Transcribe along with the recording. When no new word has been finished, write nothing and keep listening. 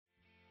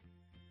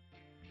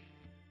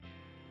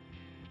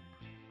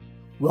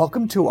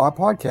Welcome to our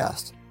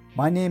podcast.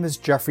 My name is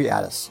Jeffrey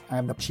Addis. I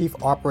am the Chief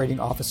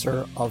Operating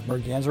Officer of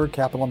Merganser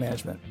Capital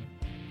Management.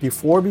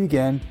 Before we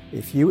begin,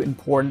 a few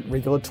important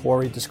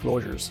regulatory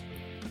disclosures.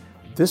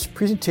 This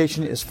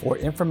presentation is for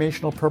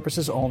informational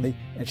purposes only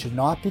and should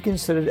not be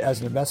considered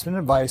as an investment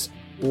advice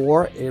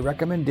or a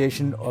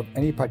recommendation of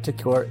any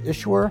particular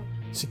issuer,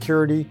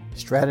 security,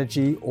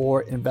 strategy,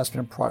 or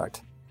investment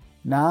product.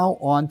 Now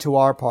on to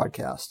our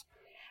podcast.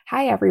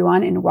 Hi,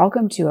 everyone, and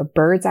welcome to a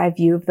bird's eye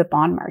view of the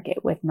bond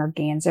market with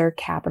Merganser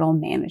Capital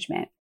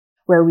Management,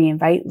 where we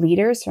invite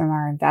leaders from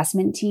our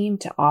investment team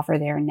to offer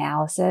their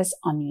analysis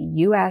on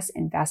the U.S.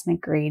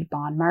 investment-grade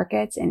bond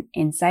markets and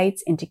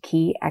insights into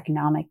key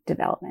economic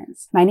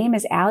developments. My name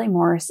is Allie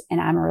Morris, and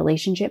I'm a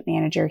relationship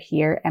manager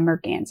here at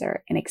Merganser,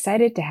 and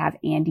excited to have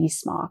Andy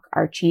Smock,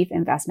 our Chief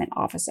Investment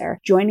Officer,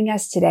 joining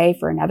us today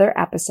for another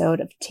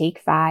episode of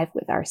Take 5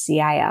 with our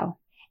CIO.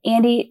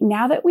 Andy,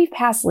 now that we've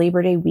passed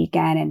Labor Day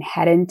weekend and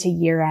head into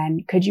year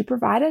end, could you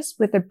provide us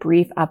with a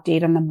brief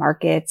update on the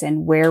markets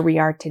and where we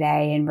are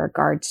today in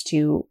regards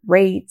to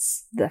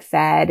rates, the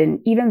Fed,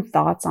 and even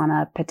thoughts on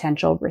a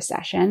potential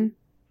recession?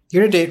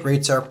 Year-to-date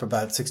rates are up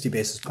about 60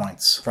 basis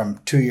points from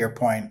 2-year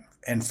point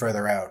and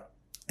further out.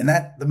 And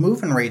that the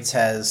move in rates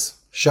has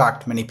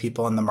shocked many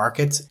people in the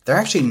markets. They're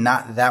actually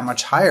not that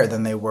much higher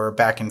than they were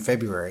back in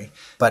February.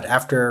 But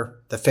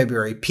after the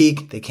February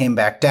peak, they came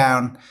back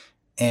down.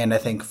 And I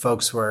think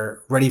folks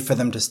were ready for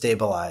them to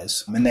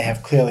stabilize. And they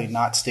have clearly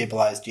not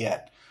stabilized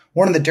yet.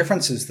 One of the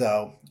differences,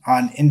 though,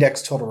 on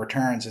index total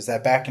returns is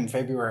that back in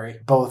February,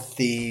 both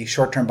the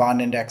short-term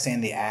bond index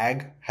and the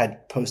AG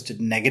had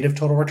posted negative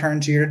total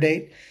returns year to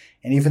date.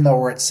 And even though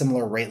we're at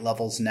similar rate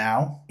levels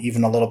now,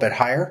 even a little bit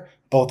higher,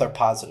 both are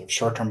positive.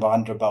 Short-term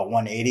bond at about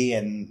 180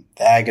 and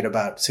the AG at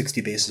about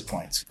 60 basis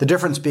points. The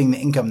difference being the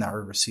income that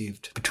we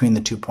received between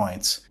the 2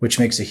 points, which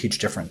makes a huge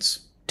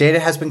difference. Data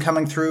has been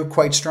coming through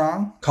quite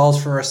strong.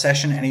 Calls for a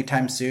recession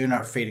anytime soon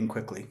are fading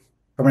quickly.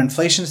 From an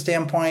inflation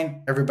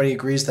standpoint, everybody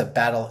agrees that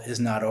battle is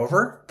not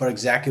over, but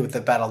exactly what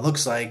the battle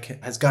looks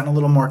like has gotten a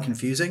little more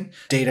confusing.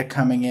 Data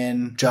coming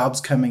in,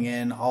 jobs coming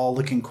in, all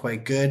looking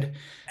quite good.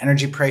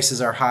 Energy prices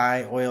are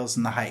high, oil's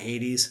in the high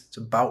 80s. It's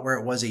about where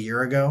it was a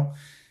year ago.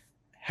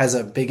 Has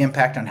a big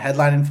impact on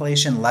headline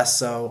inflation, less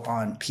so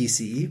on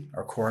PCE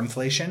or core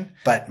inflation.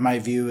 But my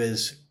view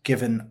is,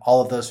 given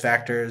all of those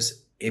factors,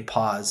 a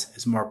pause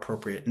is more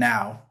appropriate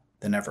now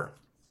than ever.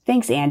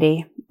 Thanks,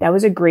 Andy. That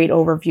was a great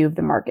overview of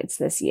the markets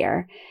this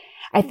year.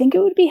 I think it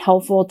would be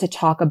helpful to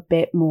talk a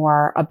bit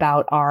more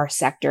about our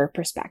sector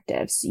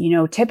perspectives.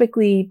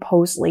 Typically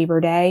post-Labor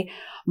Day,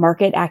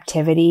 market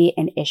activity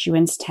and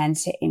issuance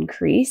tends to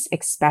increase,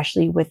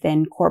 especially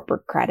within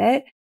corporate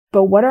credit.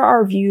 But what are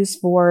our views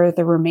for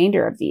the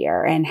remainder of the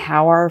year, and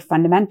how are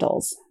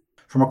fundamentals?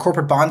 From a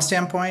corporate bond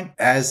standpoint,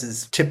 as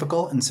is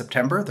typical in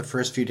September, the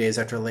first few days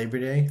after Labor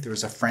Day, there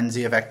was a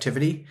frenzy of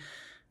activity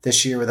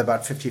this year with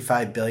about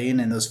 $55 billion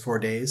in those 4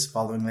 days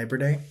following Labor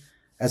Day.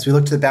 As we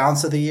look to the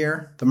balance of the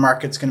year, the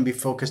market's going to be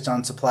focused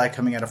on supply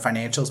coming out of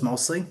financials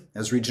mostly,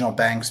 as regional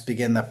banks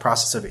begin the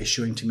process of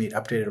issuing to meet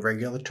updated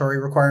regulatory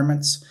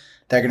requirements.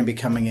 They're going to be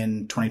coming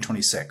in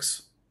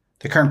 2026.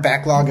 The current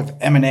backlog of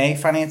M&A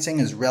financing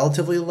is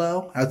relatively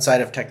low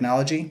outside of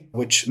technology,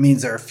 which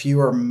means there are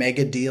fewer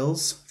mega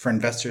deals for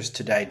investors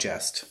to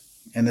digest.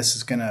 And this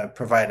is going to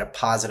provide a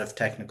positive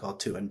technical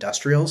to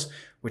industrials,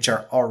 which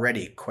are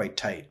already quite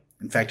tight.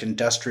 In fact,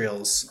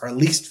 industrials are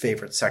least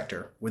favorite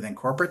sector within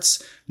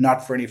corporates,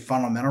 not for any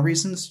fundamental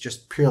reasons,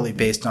 just purely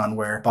based on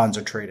where bonds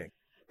are trading.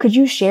 Could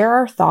you share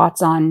our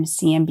thoughts on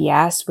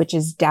CMBS, which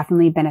has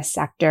definitely been a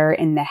sector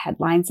in the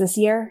headlines this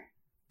year?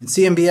 In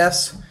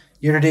CMBS,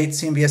 year-to-date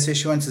CMBS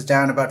issuance is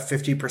down about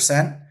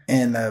 50%.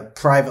 In the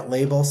private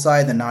label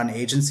side, the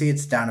non-agency,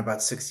 it's down about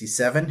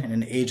 67%. And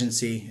in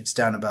agency, it's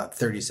down about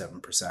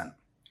 37%.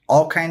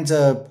 All kinds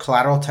of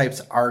collateral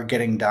types are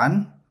getting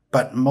done,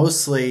 but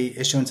mostly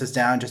issuance is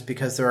down just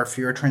because there are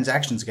fewer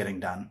transactions getting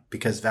done,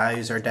 because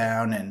values are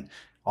down and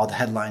all the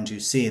headlines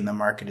you see in the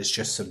market is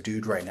just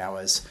subdued right now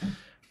as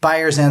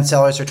buyers and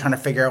sellers are trying to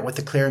figure out what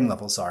the clearing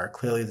levels are.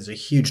 Clearly, there's a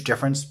huge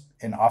difference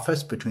in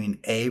office between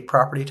A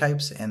property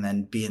types and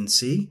then B and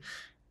C,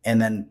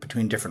 and then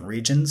between different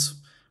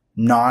regions.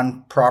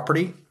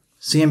 Non-property,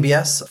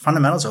 CMBS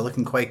fundamentals are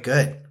looking quite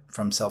good,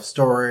 from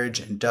self-storage,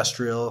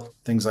 industrial,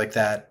 things like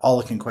that, all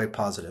looking quite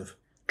positive.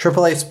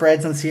 AAA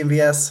spreads in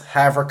CMBS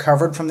have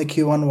recovered from the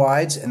Q1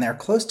 wides, and they're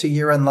close to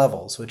year-end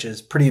levels, which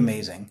is pretty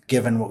amazing,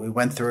 given what we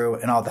went through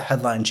and all the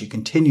headlines you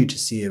continue to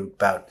see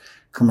about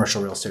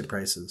commercial real estate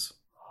prices.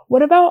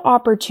 What about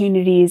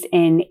opportunities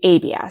in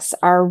ABS?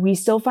 Are we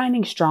still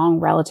finding strong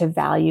relative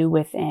value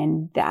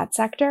within that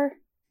sector?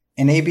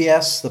 In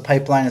ABS, the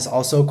pipeline is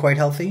also quite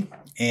healthy,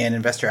 and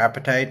investor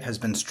appetite has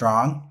been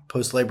strong.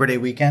 Post-Labor Day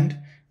weekend,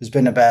 there's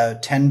been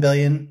about $10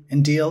 billion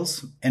in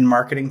deals in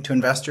marketing to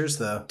investors.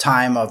 The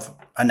time of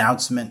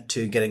announcement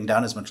to getting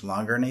done is much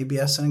longer in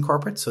ABS than in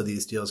corporate, so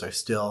these deals are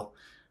still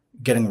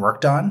getting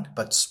worked on,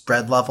 but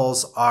spread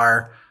levels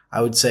are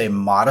I would say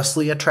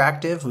modestly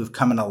attractive. We've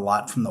come in a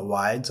lot from the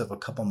wides of a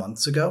couple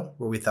months ago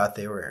where we thought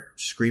they were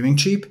screaming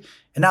cheap,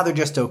 and now they're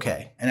just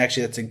okay. And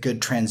actually, that's a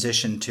good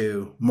transition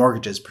to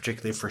mortgages,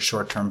 particularly for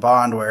short-term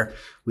bond, where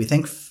we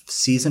think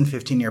seasoned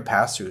 15-year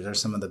pass-throughs are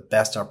some of the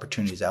best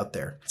opportunities out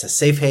there. It's a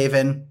safe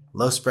haven,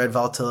 low spread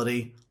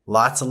volatility,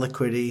 lots of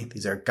liquidity.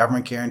 These are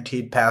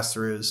government-guaranteed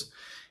pass-throughs,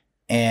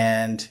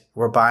 and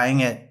we're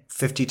buying at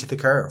 50 to the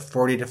curve,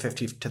 40 to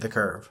 50 to the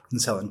curve. You can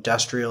sell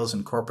industrials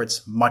and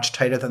corporates much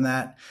tighter than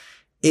that.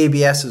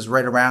 ABS is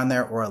right around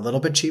there or a little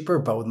bit cheaper,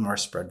 but with more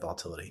spread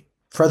volatility.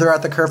 Further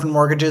out the curve in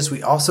mortgages,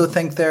 we also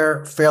think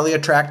they're fairly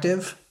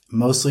attractive,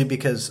 mostly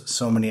because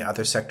so many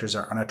other sectors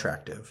are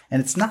unattractive.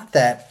 And it's not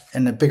that,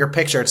 in the bigger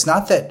picture, it's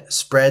not that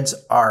spreads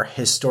are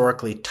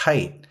historically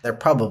tight. They're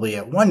probably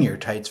at one-year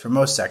tights for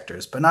most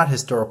sectors, but not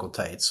historical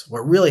tights.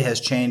 What really has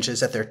changed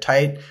is that they're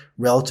tight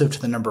relative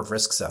to the number of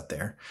risks out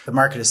there. The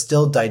market is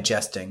still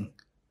digesting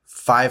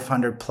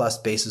 500 plus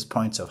basis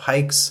points of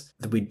hikes.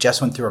 We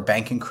just went through a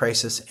banking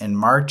crisis in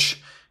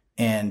March,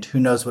 and who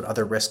knows what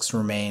other risks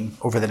remain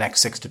over the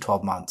next 6 to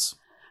 12 months.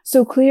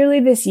 So clearly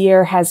this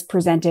year has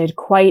presented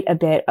quite a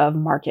bit of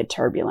market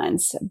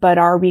turbulence, but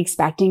are we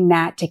expecting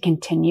that to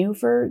continue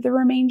for the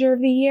remainder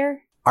of the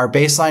year? Our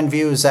baseline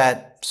view is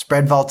that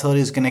spread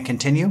volatility is going to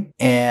continue,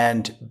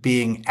 and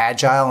being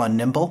agile and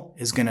nimble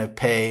is going to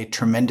pay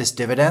tremendous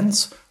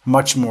dividends,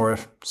 much more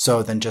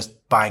so than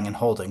just buying and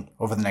holding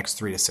over the next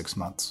 3 to 6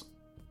 months.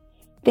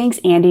 Thanks,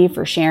 Andy,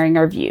 for sharing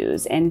our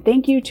views, and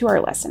thank you to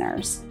our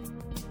listeners.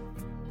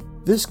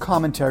 This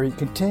commentary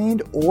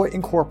contained or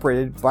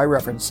incorporated by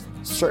reference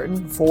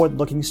certain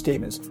forward-looking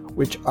statements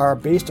which are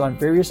based on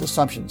various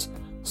assumptions,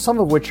 some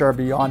of which are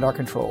beyond our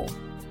control.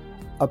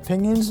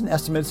 Opinions and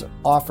estimates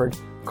offered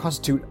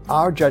constitute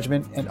our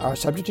judgment and are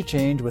subject to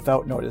change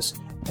without notice,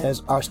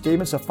 as are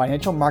statements of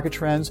financial market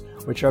trends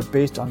which are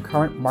based on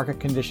current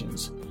market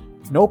conditions.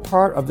 No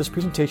part of this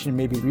presentation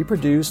may be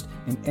reproduced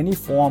in any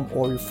form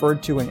or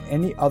referred to in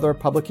any other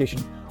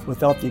publication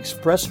without the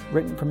express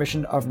written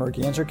permission of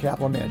Merganser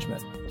Capital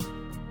Management.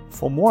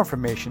 For more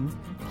information,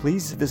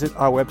 please visit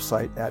our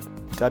website at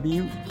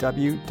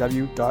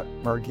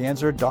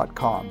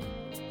www.merganser.com.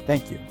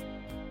 Thank you.